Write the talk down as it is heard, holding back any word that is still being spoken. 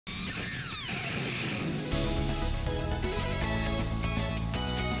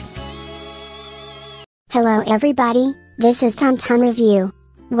Hello everybody, this is TonTon Review.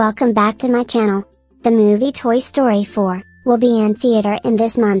 Welcome back to my channel. The movie Toy Story 4 will be in theater in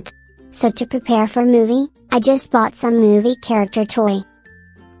this month. So to prepare for movie, I just bought some movie character toy.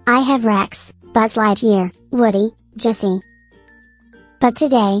 I have Rex, Buzz Lightyear, Woody, Jessie. But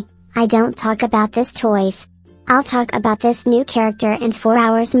today, I don't talk about these toys. I'll talk about this new character in 4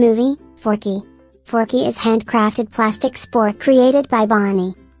 Hours movie, Forky. Forky is handcrafted plastic sport created by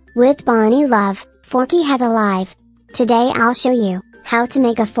Bonnie. With Bonnie love, Forky have alive. Today I'll show you how to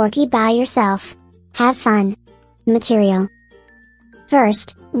make a Forky by yourself. Have fun. Material.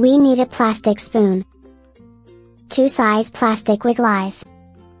 First, we need a plastic spoon, 2 size plastic wigglies,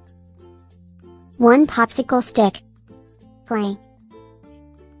 1 popsicle stick, clay,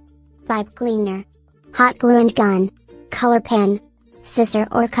 pipe cleaner, hot glue and gun, color pen, scissor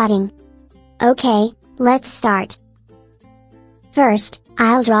or cutting. Okay, let's start. First,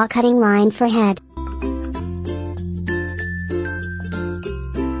 I'll draw a cutting line for head.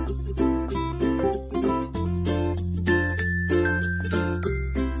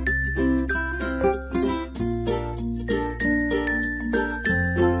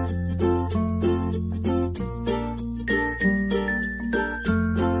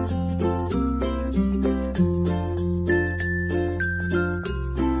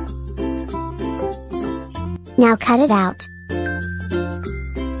 Now cut it out.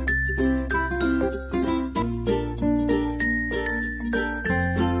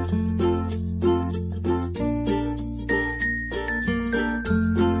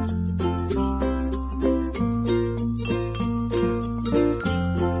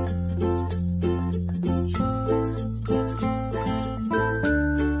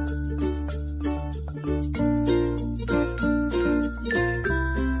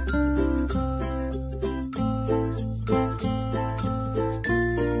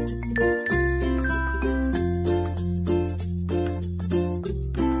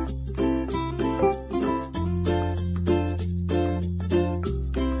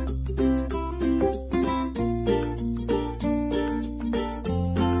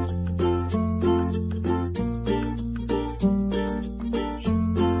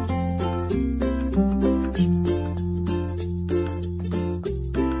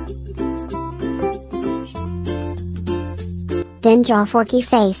 Then draw Forky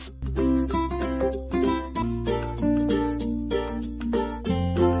face.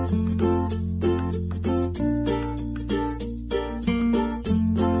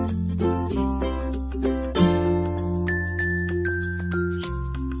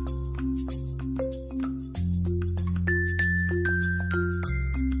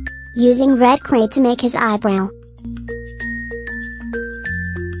 Using red clay to make his eyebrow.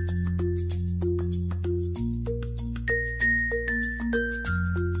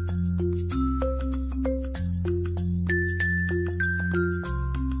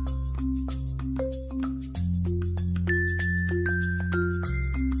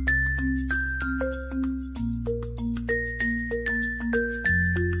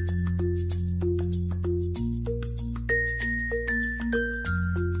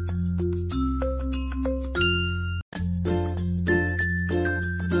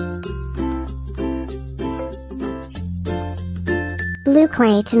 Blue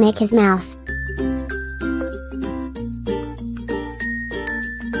clay to make his mouth.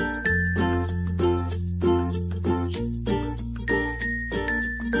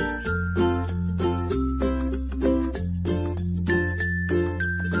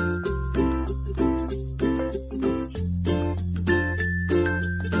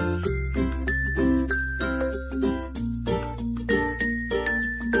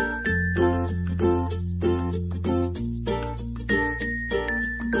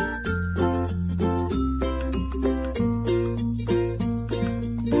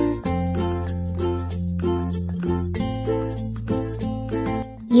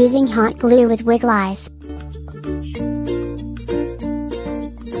 Using hot glue with wigglies.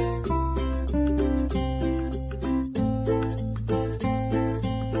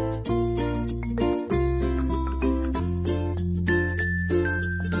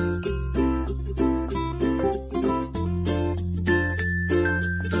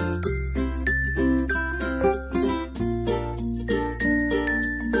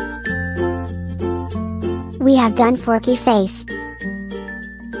 We have done Forky face.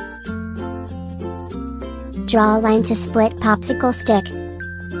 Draw a line to split popsicle stick.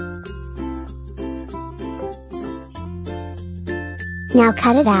 Now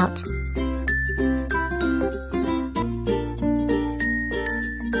cut it out.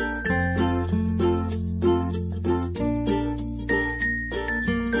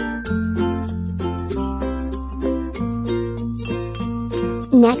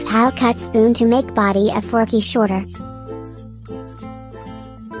 Next I'll cut spoon to make body of Forky shorter.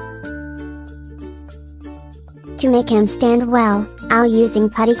 To make him stand well, I'll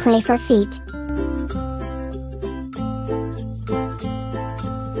using putty clay for feet.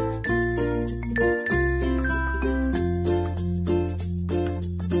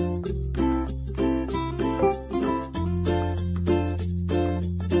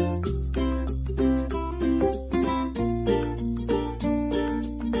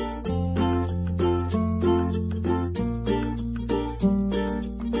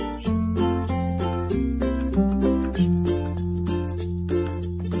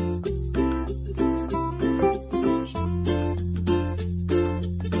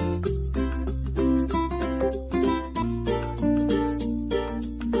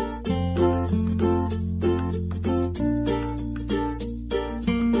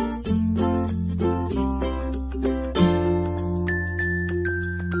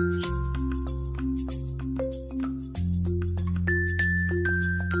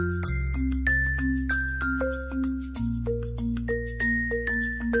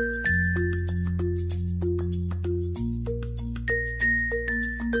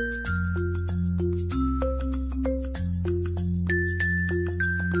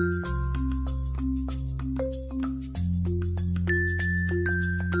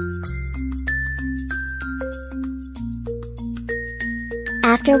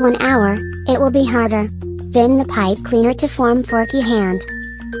 After 1 hour, it will be harder. Bend the pipe cleaner to form Forky hand.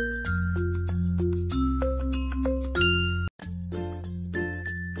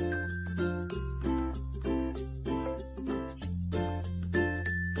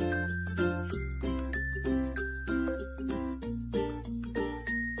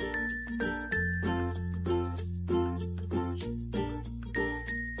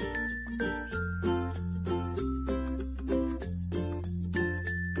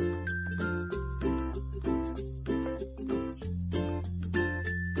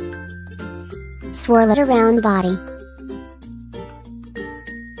 Swirl it around body.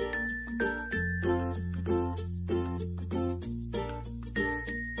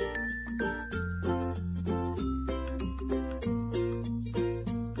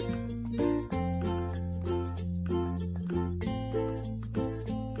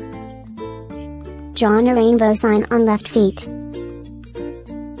 Draw a rainbow sign on left feet.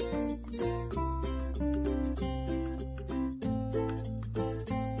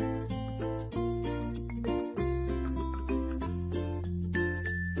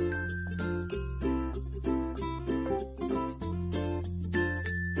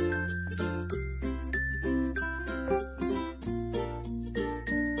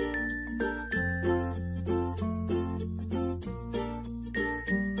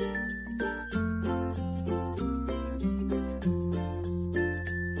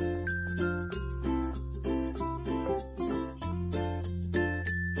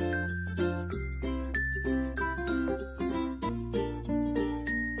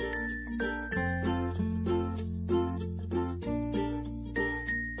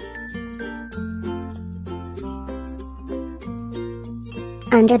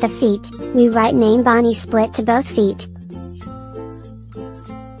 Under the feet, we write name Bonnie split to both feet.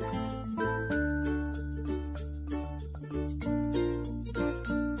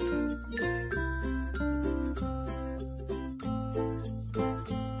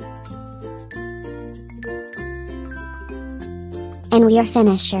 And we are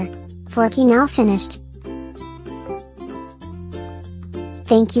finisher. Forky now finished.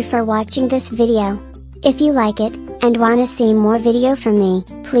 Thank you for watching this video. If you like it, and wanna see more video from me,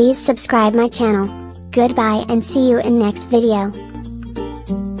 please subscribe my channel. Goodbye and see you in next video.